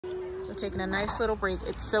We're taking a nice little break.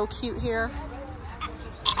 It's so cute here.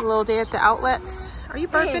 A little day at the outlets. Are you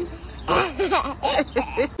burping?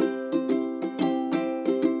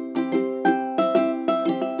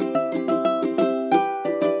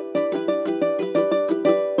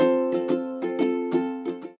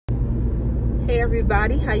 Hey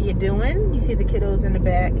everybody, how you doing? You see the kiddos in the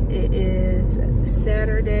back. It is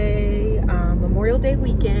Saturday, Memorial Day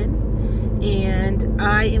weekend, and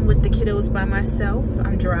I am with the kiddos by myself.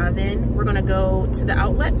 I'm driving. We're gonna go to the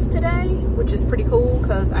outlets today, which is pretty cool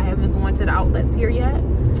because I haven't been going to the outlets here yet.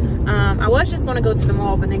 I was just gonna go to the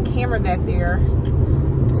mall, but then Cameron back there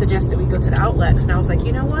suggested we go to the outlets, and I was like,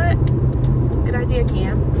 you know what? Good idea,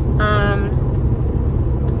 Cam.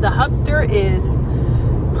 The hubster is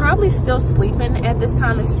probably still sleeping at this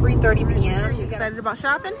time. It's 3:30 p.m. Are you excited about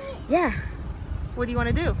shopping? Yeah. What do you want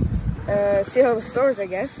to do? See all the stores, I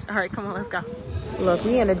guess. All right, come on, let's go. Look,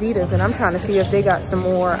 we in Adidas, and I'm trying to see if they got some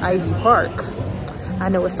more Ivy Park. I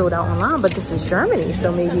know it's sold out online, but this is Germany,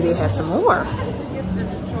 so maybe they have some more.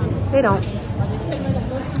 They don't.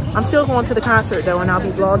 I'm still going to the concert, though, and I'll be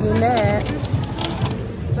vlogging that.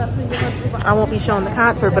 I won't be showing the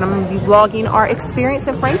concert, but I'm going to be vlogging our experience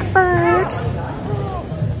in Frankfurt.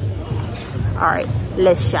 All right,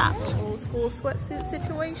 let's shop. Old school sweatsuit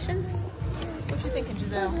situation. What you thinking,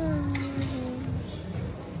 Giselle?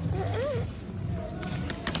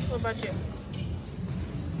 What about you?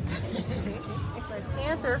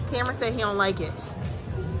 Panther. Cameron said he don't like it.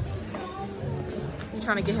 I'm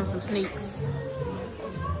trying to get him some sneaks.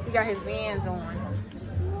 He got his Vans on.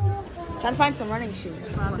 Trying to find some running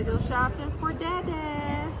shoes. About to go shopping for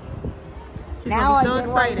Dada. He's now gonna be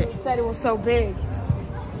so excited. He said it was so big.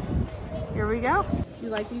 Here we go. You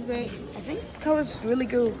like these, babe? I think this color's really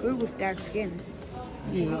good with dark skin.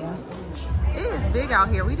 Yeah. It is big out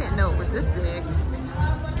here. We didn't know it was this big.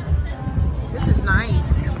 This is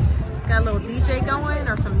nice. Got a little DJ going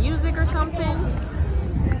or some music or something.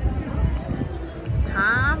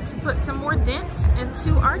 Time to put some more dents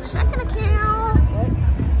into our checking account.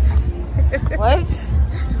 What?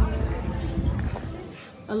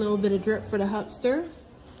 A little bit of drip for the hubster.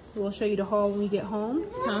 We'll show you the haul when we get home.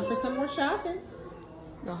 Time for some more shopping.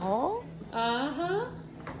 The haul? Uh-huh.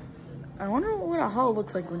 I wonder what a haul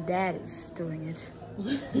looks like when Dad is doing it.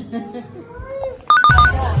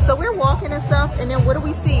 So we're walking and stuff, and then what do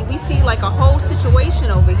we see? We see like a whole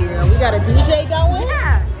situation over here. We got a DJ going.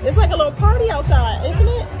 Yeah. It's like a little party outside, isn't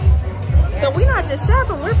it? Yes. So we're not just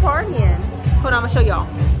shopping, we're partying. Hold on, I'm gonna show y'all.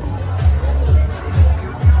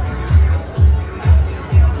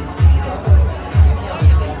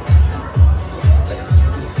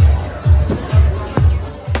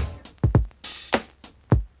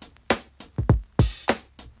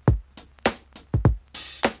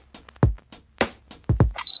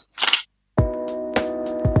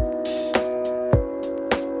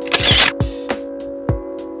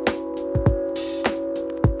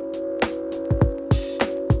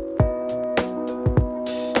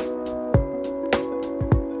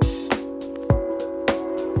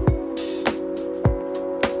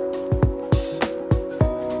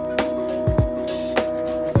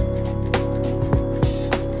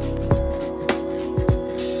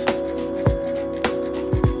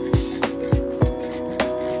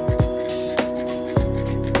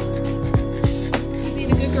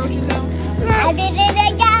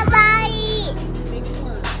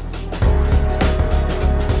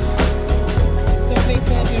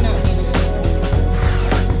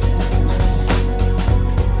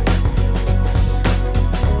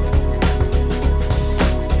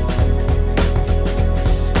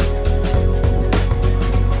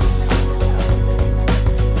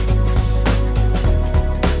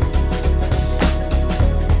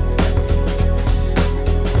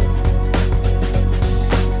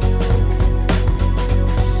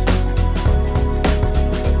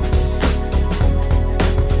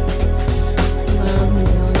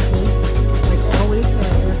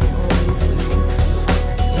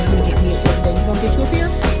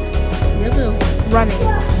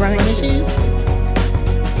 Running shoes.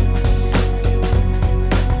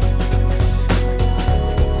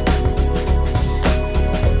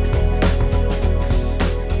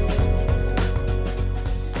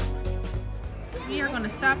 We are going to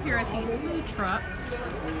stop here at these food trucks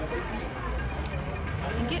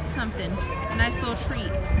and get something. A nice little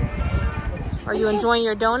treat. Are you enjoying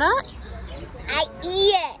your donut? I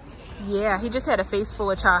eat it. Yeah, he just had a face full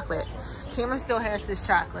of chocolate. Cameron still has his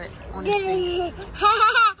chocolate on his face.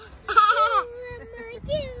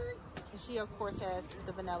 And she, of course, has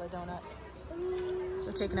the vanilla donuts.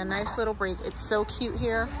 We're taking a nice little break. It's so cute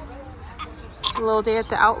here. A little day at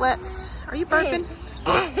the outlets. Are you burping?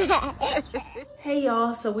 Hey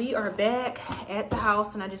y'all, so we are back at the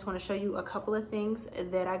house and I just want to show you a couple of things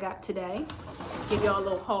that I got today. Give y'all a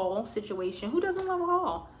little haul situation. Who doesn't love a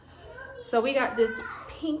haul? So we got this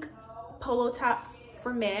pink polo top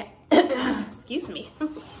for Matt. Excuse me.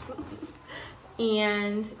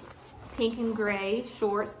 And pink and gray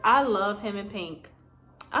shorts. I love him in pink.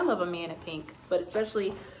 I love a man in pink, but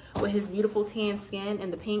especially with his beautiful tan skin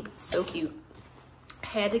and the pink, so cute.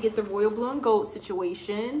 Had to get the royal blue and gold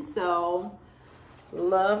situation, so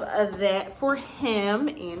love that for him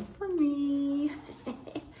and for me.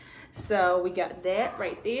 So we got that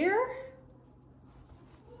right there.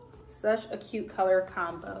 Such a cute color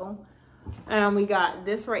combo. We got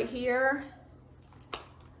this right here,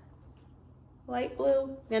 light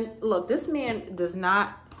blue. And look, this man does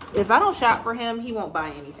not, if I don't shop for him, he won't buy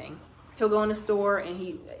anything. He'll go in the store and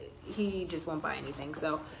he just won't buy anything.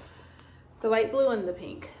 So the light blue and the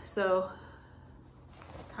pink. So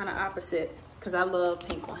kind of opposite, because I love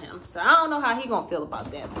pink on him. So I don't know how he gonna feel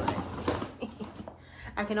about that, but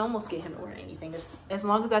I can almost get him to wear anything as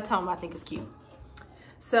long as I tell him I think it's cute.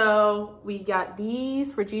 So we got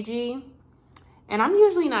these for Gigi. And I'm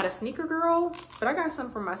usually not a sneaker girl, but I got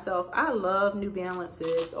some for myself. I love New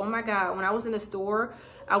Balances. Oh my God, when I was in the store,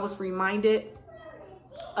 I was reminded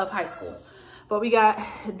of high school. But we got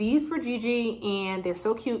these for Gigi, and they're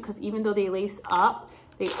so cute because even though they lace up,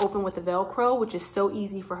 they open with a Velcro, which is so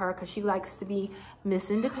easy for her because she likes to be Miss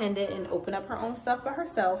Independent and open up her own stuff by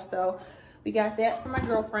herself. So we got that for my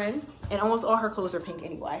girlfriend, and almost all her clothes are pink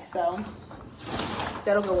anyway. So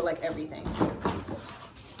that'll go with like everything.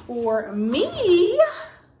 For me,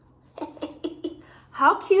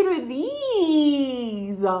 how cute are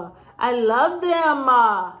these? I love them.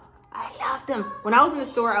 I love them. When I was in the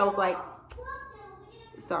store, I was like,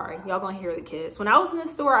 sorry, y'all gonna hear the kids. When I was in the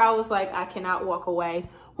store, I was like, I cannot walk away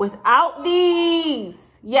without these.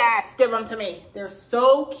 Yes, give them to me. They're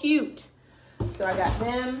so cute. So I got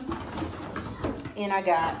them. And I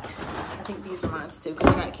got, I think these are mine too,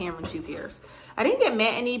 because I got Cameron 2 pairs. I didn't get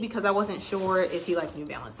Matt any because I wasn't sure if he liked New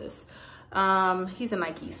Balances. He's a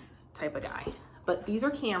Nikes type of guy. But these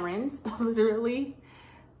are Cameron's, literally.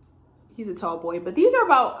 He's a tall boy, but these are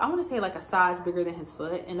about, I want to say like a size bigger than his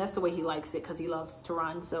foot, and that's the way he likes it because he loves to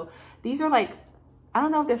run. So these are like, I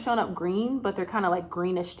don't know if they're showing up green, but they're kind of like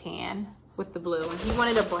greenish tan with the blue. And he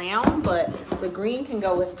wanted a brown, but the green can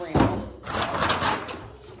go with brown.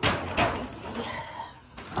 Let me see.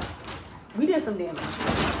 We did some damage.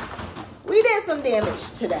 We did some damage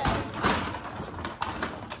today.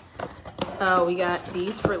 We got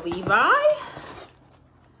these for Levi.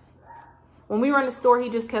 When we were in the store, he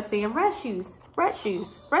just kept saying, red shoes, red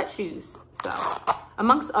shoes, red shoes. So,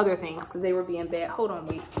 amongst other things, because they were being bad. Hold on,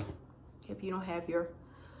 wait. If you don't have your,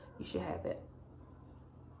 you should have it.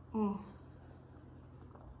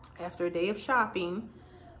 After a day of shopping,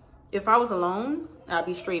 if I was alone, I'd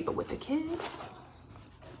be straight. But with the kids,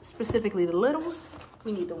 specifically the littles,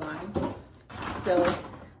 we need the wine. So,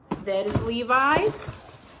 that is Levi's.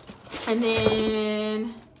 And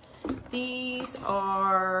then these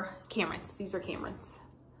are Cameron's. These are Cameron's.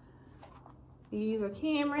 These are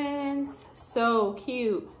Cameron's. So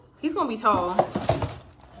cute. He's gonna be tall. I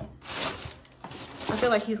feel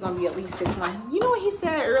like he's gonna be at least 6'1". You know what he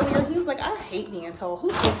said earlier? He was like, I hate being tall.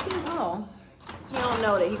 Who thinks he's tall? He don't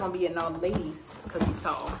know that he's gonna be getting all the ladies because he's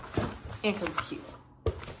tall and because he's cute.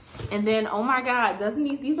 And then, oh my God, doesn't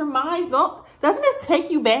these are mine. Doesn't this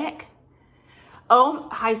take you back? Oh,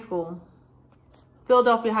 high school.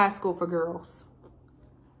 Philadelphia High School for girls.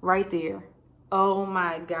 Right there. Oh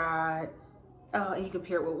my God. Oh, you can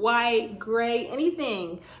pair it with white, gray,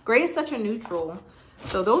 anything. Gray is such a neutral.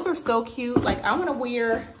 So those are so cute. Like, I want to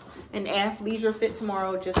wear an athleisure fit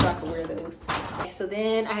tomorrow just so I can wear those. So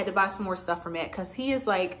then I had to buy some more stuff for Matt because he is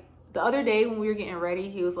like, the other day when we were getting ready,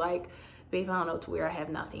 he was like, babe, I don't know what to wear. I have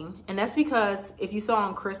nothing. And that's because if you saw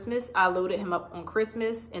on Christmas, I loaded him up on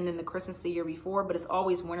Christmas and then the Christmas the year before, but it's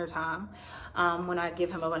always wintertime when I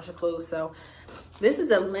give him a bunch of clothes. So this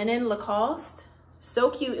is a linen Lacoste. So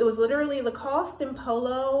cute. It was literally Lacoste and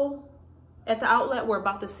Polo at the outlet were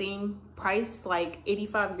about the same price, like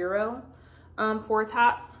 85 euro for a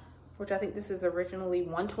top, which I think this is originally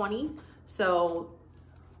 120. So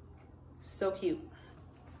cute.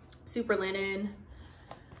 Super linen.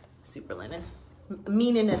 Super linen,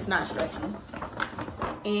 meaning it's not stretching.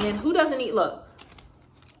 And who doesn't eat, look,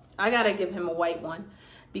 I gotta give him a white one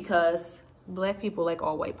because black people like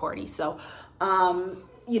all white parties. So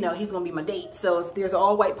you know, he's gonna be my date. So if there's an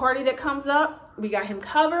all white party that comes up, we got him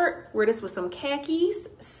covered. Wear this with some khakis.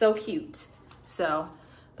 So cute. So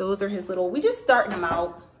those are his little, we just starting them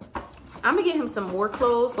out. I'm gonna get him some more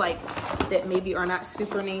clothes like that maybe are not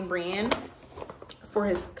super name brand for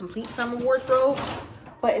his complete summer wardrobe.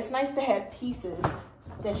 But it's nice to have pieces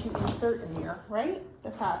that you insert in there, right?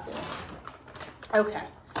 That's how I feel. Okay,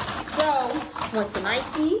 so went to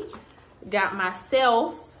Nike, got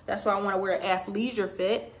myself, that's why I want to wear an athleisure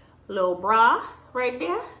fit, little bra right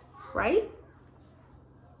there, right?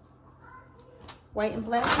 White and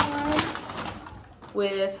black one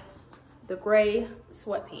with the gray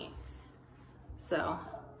sweatpants. So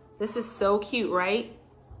this is so cute, right?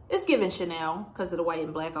 It's giving Chanel because of the white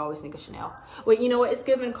and black. I always think of Chanel. But you know what? It's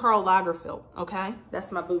giving Karl Lagerfeld, okay?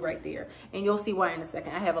 That's my boo right there. And you'll see why in a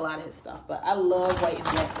second. I have a lot of his stuff, but I love white and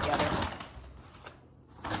black together.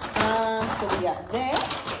 So we got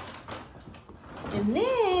that. And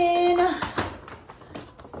then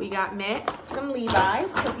we got Matt some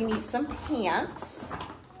Levi's because he needs some pants.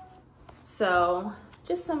 So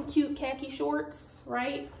just some cute khaki shorts,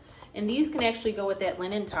 right? And these can actually go with that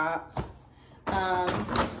linen top.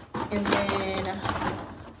 And then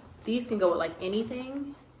these can go with like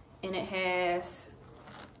anything. And it has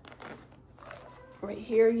right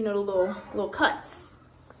here, you know, the little cuts.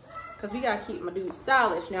 Because we gotta keep my dude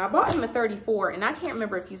stylish. Now I bought him a 34 and I can't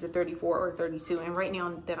remember if he's a 34 or a 32. And right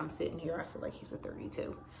now that I'm sitting here, I feel like he's a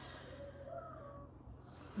 32.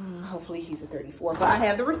 Hopefully he's a 34, but I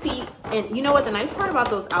have the receipt. And you know what the nice part about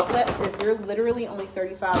those outlets is they're literally only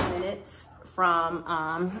 35 minutes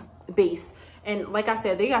from base. And like I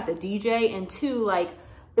said, they got the DJ, and two, like,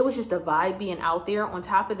 it was just a vibe being out there. On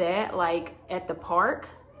top of that, like at the park,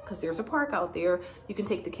 because there's a park out there, you can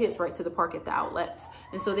take the kids right to the park at the outlets.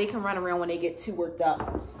 And so they can run around when they get too worked up,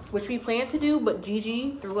 which we planned to do, but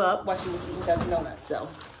Gigi threw up while she was eating Dunkin' Donuts. So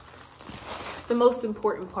the most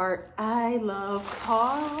important part, I love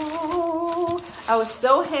Karl. I was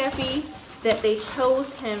so happy that they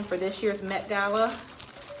chose him for this year's Met Gala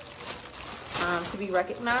to be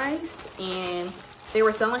recognized, and they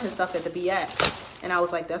were selling his stuff at the BX, and I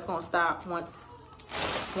was like, that's gonna stop once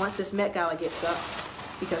this Met Gala gets up,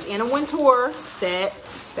 because Anna Wintour said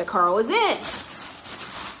that Karl is in,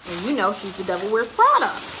 and you know she's the Devil Wears Prada,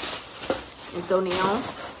 and so now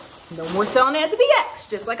no more selling it at the BX,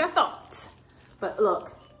 just like I thought. But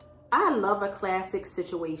look, I love a classic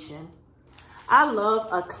situation. I love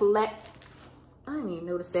a I didn't even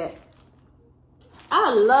notice that.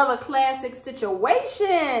 I love a classic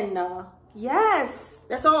situation. Yes,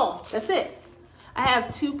 that's all. That's it. I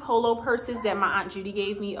have two polo purses that my Aunt Judy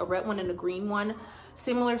gave me, a red one and a green one.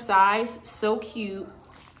 Similar size, so cute.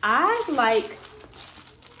 I like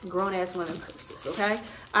grown-ass women purses, okay?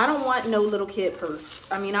 I don't want no little kid purse.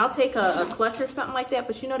 I mean, I'll take a clutch or something like that,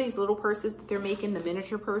 but you know these little purses that they're making, the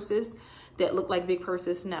miniature purses that look like big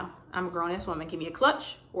purses? No, I'm a grown-ass woman. Give me a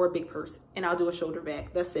clutch or a big purse, and I'll do a shoulder bag.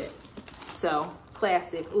 That's it. So,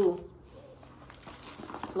 classic. Ooh.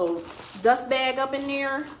 Little dust bag up in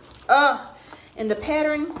there. And the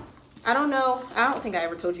pattern, I don't know. I don't think I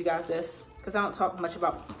ever told you guys this because I don't talk much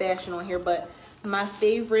about fashion on here, but my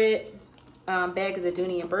favorite bag is a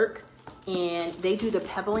Dooney & Burke, and they do the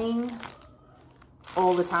pebbling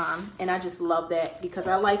all the time, and I just love that because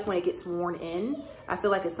I like when it gets worn in. I feel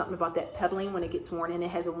like it's something about that pebbling when it gets worn in. It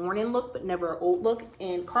has a worn in look but never an old look,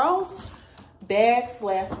 and Karl's bags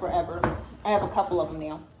last forever. I have a couple of them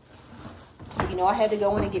now. So, you know, I had to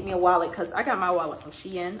go in and get me a wallet because I got my wallet from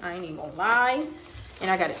Shein. I ain't even gonna lie. And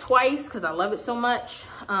I got it twice because I love it so much.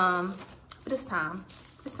 But it's time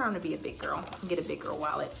to be a big girl and get a big girl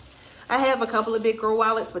wallet. I have a couple of big girl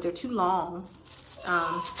wallets, but they're too long.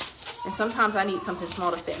 And sometimes I need something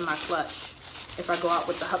small to fit in my clutch if I go out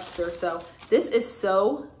with the hubster. So this is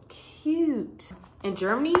so cute. In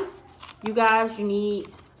Germany, you guys, you need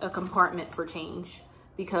a compartment for change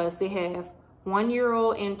because they have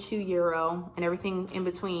 €1 and €2 and everything in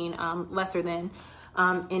between, lesser than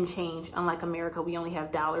in change. Unlike America, we only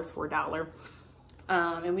have dollars for $1.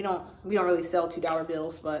 And we don't really sell $2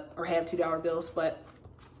 bills, or have $2 bills, but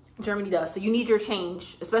Germany does. So you need your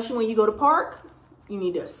change, especially when you go to park. You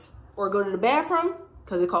need this, or go to the bathroom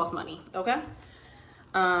because it costs money. Okay.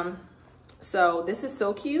 So this is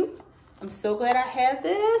so cute. I'm so glad I have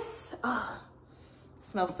this. Oh, it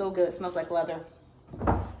smells so good. It smells like leather.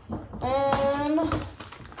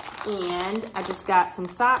 And I just got some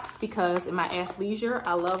socks because in my athleisure,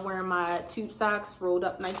 I love wearing my tube socks rolled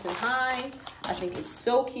up nice and high. I think it's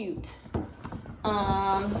so cute.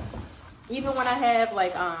 Even when I have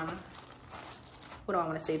like, what do I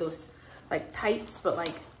want to say? Those like tights, but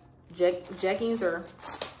like jeggings or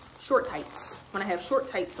short tights. When I have short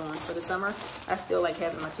tights on for the summer, I still like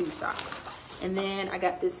having my tube socks. And then I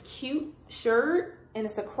got this cute shirt and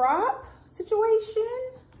it's a crop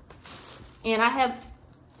situation. And I have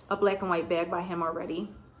a black and white bag by him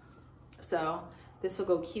already. So this will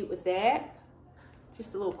go cute with that.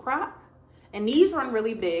 Just a little crop. And these run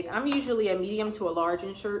really big. I'm usually a medium to a large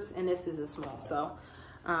in shirts, and this is a small. So,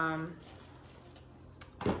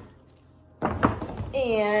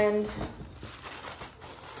 and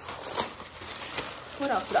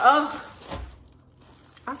what else? Oh,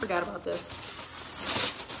 I forgot about this.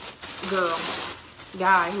 Girl,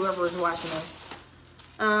 guy, whoever is watching this.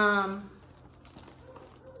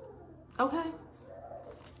 Okay.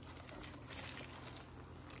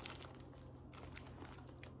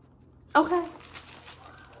 Okay.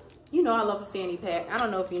 You know I love a fanny pack. I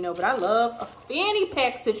don't know if you know, but I love a fanny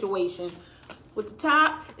pack situation with the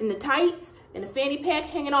top and the tights and the fanny pack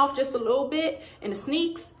hanging off just a little bit and the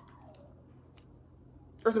sneaks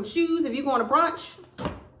or some shoes if you go on a brunch.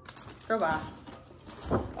 Girl, bye.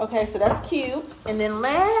 Okay, so that's cute. And then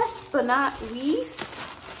last but not least,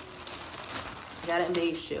 I got it in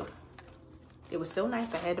beige shoe. It was so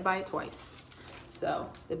nice I had to buy it twice. So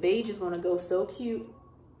the beige is gonna go so cute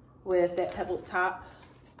with that pebble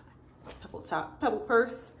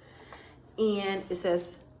purse. And it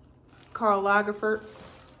says Karl Lagerfeld.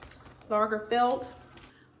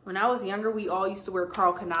 When I was younger, we all used to wear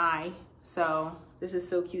Karl Kanai. So this is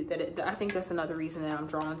so cute that I think that's another reason that I'm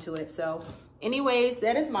drawn to it. So anyways,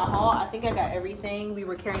 that is my haul. I think I got everything we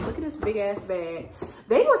were carrying. Look at this big ass bag.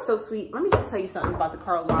 They were so sweet. Let me just tell you something about the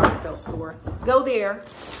Karl Lagerfeld store. Go there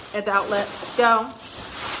at the outlet. Go.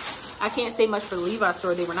 I can't say much for the Levi's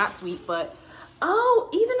store. They were not sweet, but oh,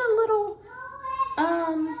 even a little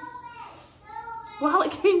wallet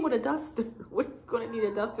came with a duster. What are you gonna need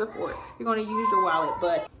a duster for? You're gonna use your wallet.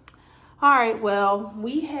 But all right, well,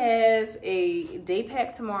 we have a day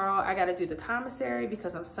pack tomorrow. I gotta do the commissary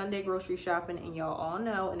because I'm Sunday grocery shopping, and y'all all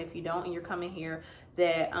know, and if you don't and you're coming here,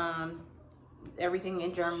 that everything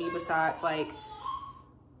in Germany besides like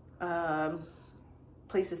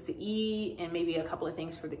places to eat and maybe a couple of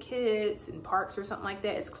things for the kids and parks or something like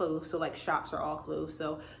that is closed. So like shops are all closed.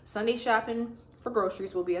 So Sunday shopping for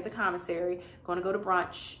groceries will be at the commissary. Going to go to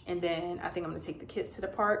brunch, and then I think I'm gonna take the kids to the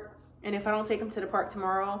park. And if I don't take them to the park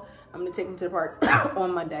tomorrow, I'm gonna take them to the park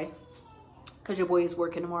on Monday, because your boy is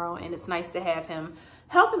working tomorrow, and it's nice to have him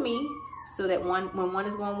helping me so that when one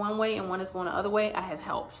is going one way and one is going the other way, I have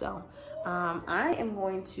help. So I am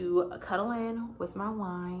going to cuddle in with my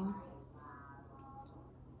wine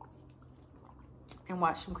and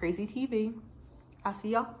watch some crazy TV. I'll see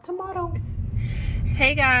y'all tomorrow.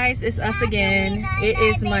 Hey guys, it's us again. It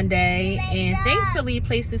is Monday, and thankfully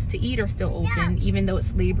places to eat are still open, even though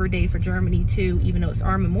it's Labor Day for Germany too, even though it's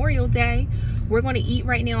our Memorial Day. We're going to eat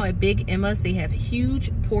right now at Big Emma's. They have huge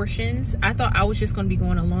portions. I thought I was just going to be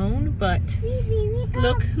going alone, but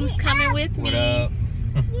look who's coming with me. What up?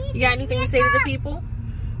 You got anything to say to the people?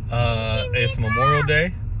 It's Memorial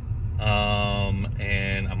Day,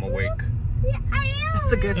 and I'm awake.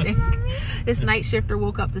 That's a good thing. This night shifter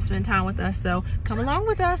woke up to spend time with us, so come along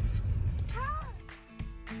with us.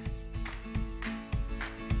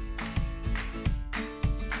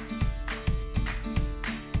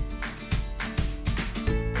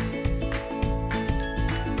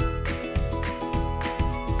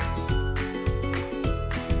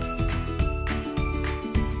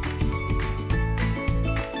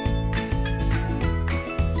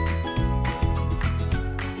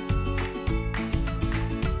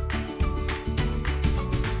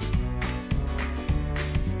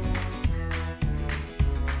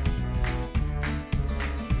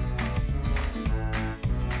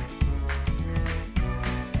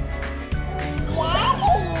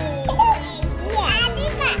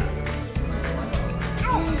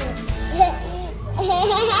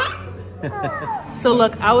 So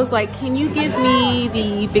look, I was like, can you give me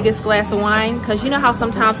the biggest glass of wine? Because you know how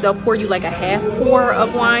sometimes they'll pour you like a half pour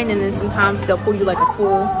of wine, and then sometimes they'll pour you like a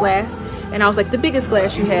full glass. And I was like, the biggest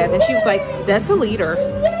glass you have. And she was like, that's a liter.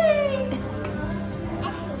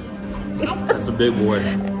 That's a big boy.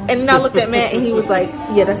 And then I looked at Matt and he was like,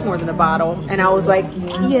 yeah, that's more than a bottle. And I was like,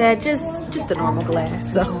 yeah, just a normal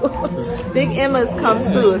glass. So Big Emma's comes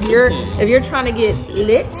through. If you're trying to get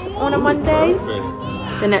lit on a Monday,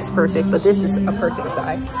 then that's perfect. But this is a perfect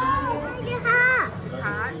size. It's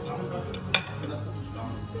hot.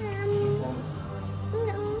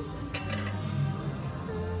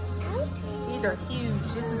 These are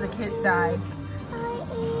huge. This is a kid size.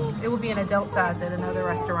 It would be an adult size at another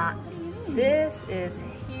restaurant. This is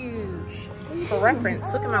huge. For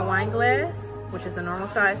reference, look at my wine glass, which is a normal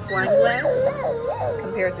size wine glass,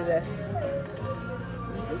 compared to this.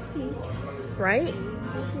 Right?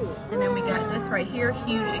 And then we got this right here,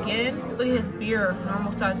 huge again. Look at his beer,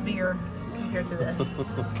 normal size beer, compared to this.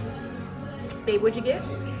 Babe, what'd you get?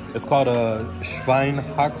 It's called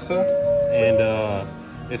Schweinhaxe, and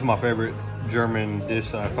it's my favorite German dish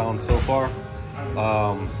that I found so far.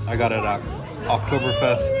 I got it at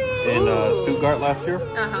Oktoberfest in Stuttgart last year.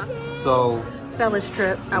 So Fellas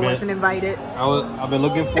trip. I wasn't invited. I've been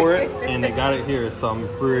looking for it, and they got it here, so I'm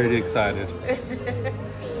pretty excited.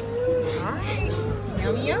 All right,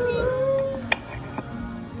 yummy, yummy.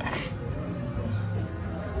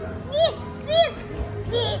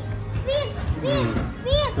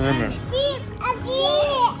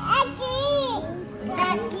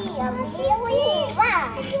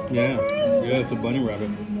 Yeah, it's a bunny rabbit.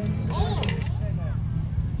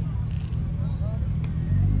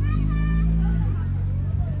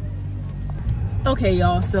 Okay,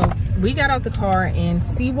 y'all, so we got out the car and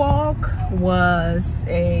Seawalk was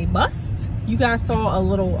a bust. You guys saw a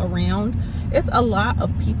little around. It's a lot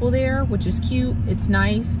of people there, which is cute. It's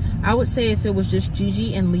nice. I would say if it was just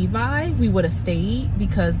Gigi and Levi, we would have stayed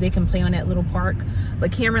because they can play on that little park.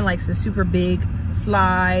 But Cameron likes the super big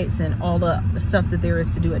slides and all the stuff that there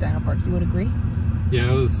is to do at Dino Park. You would agree?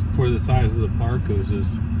 Yeah, it was, for the size of the park, it was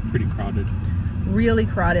just pretty crowded. Really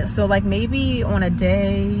crowded. So like maybe on a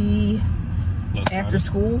day after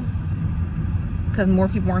school, because more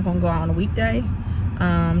people aren't going to go out on a weekday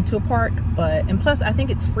to a park. But and plus I think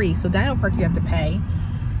it's free, so Dino Park you have to pay,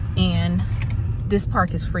 and this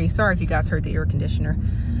park is free. Sorry if you guys heard the air conditioner.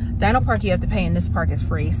 Dino Park you have to pay, and this park is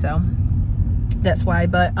free, so that's why.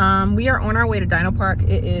 But we are on our way to Dino Park.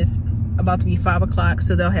 It is about to be 5 o'clock,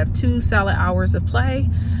 so they'll have 2 solid hours of play.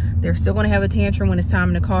 They're still going to have a tantrum when it's time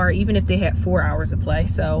in the car, even if they had 4 hours of play.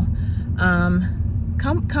 So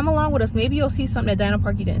come along with us. Maybe you'll see something at Dino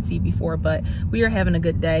Park you didn't see before, but we are having a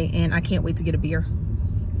good day, and I can't wait to get a beer.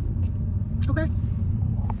 Okay.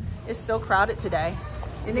 It's so crowded today.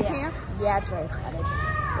 Isn't it, Cam? Yeah, it's very crowded.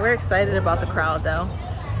 We're excited about the crowd, though.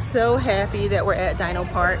 So happy that we're at Dino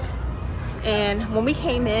Park. And when we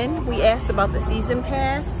came in, we asked about the season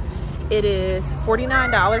pass. It is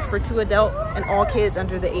 $49 for 2 adults and all kids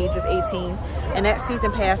under the age of 18. And that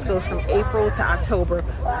season pass goes from April to October.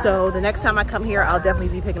 So the next time I come here, I'll definitely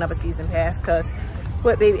be picking up a season pass. Because,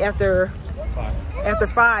 what, baby, after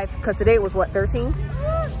 5, because today was, what, 13?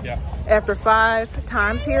 Yeah. After 5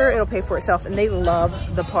 times here, it'll pay for itself. And they love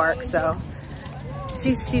the park. So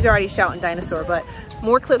she's already shouting dinosaur. But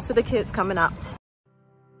more clips of the kids coming up.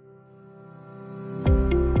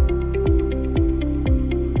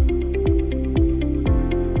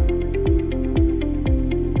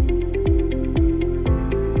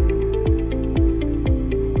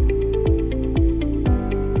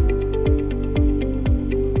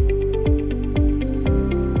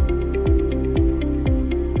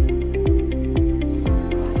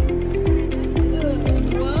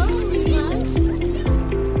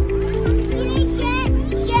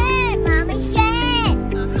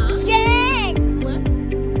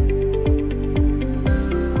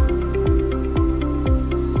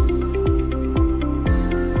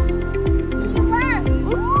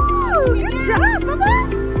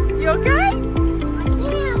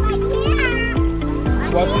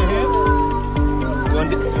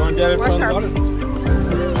 Wash her.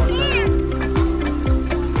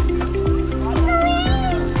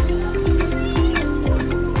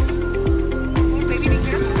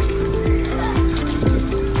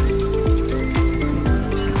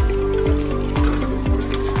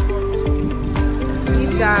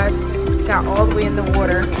 These guys got all the way in the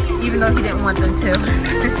water, even though he didn't want them to.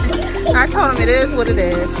 I told him it is what it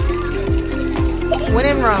is. When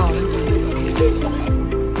in Rome.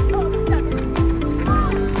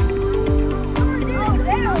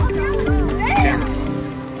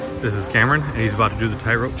 This is Cameron, and he's about to do the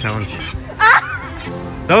tightrope challenge.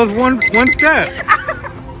 That was one step.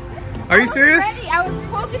 Are you serious? I was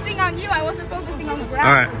focusing on you. I wasn't focusing on the ground.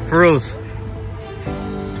 All right, for reals.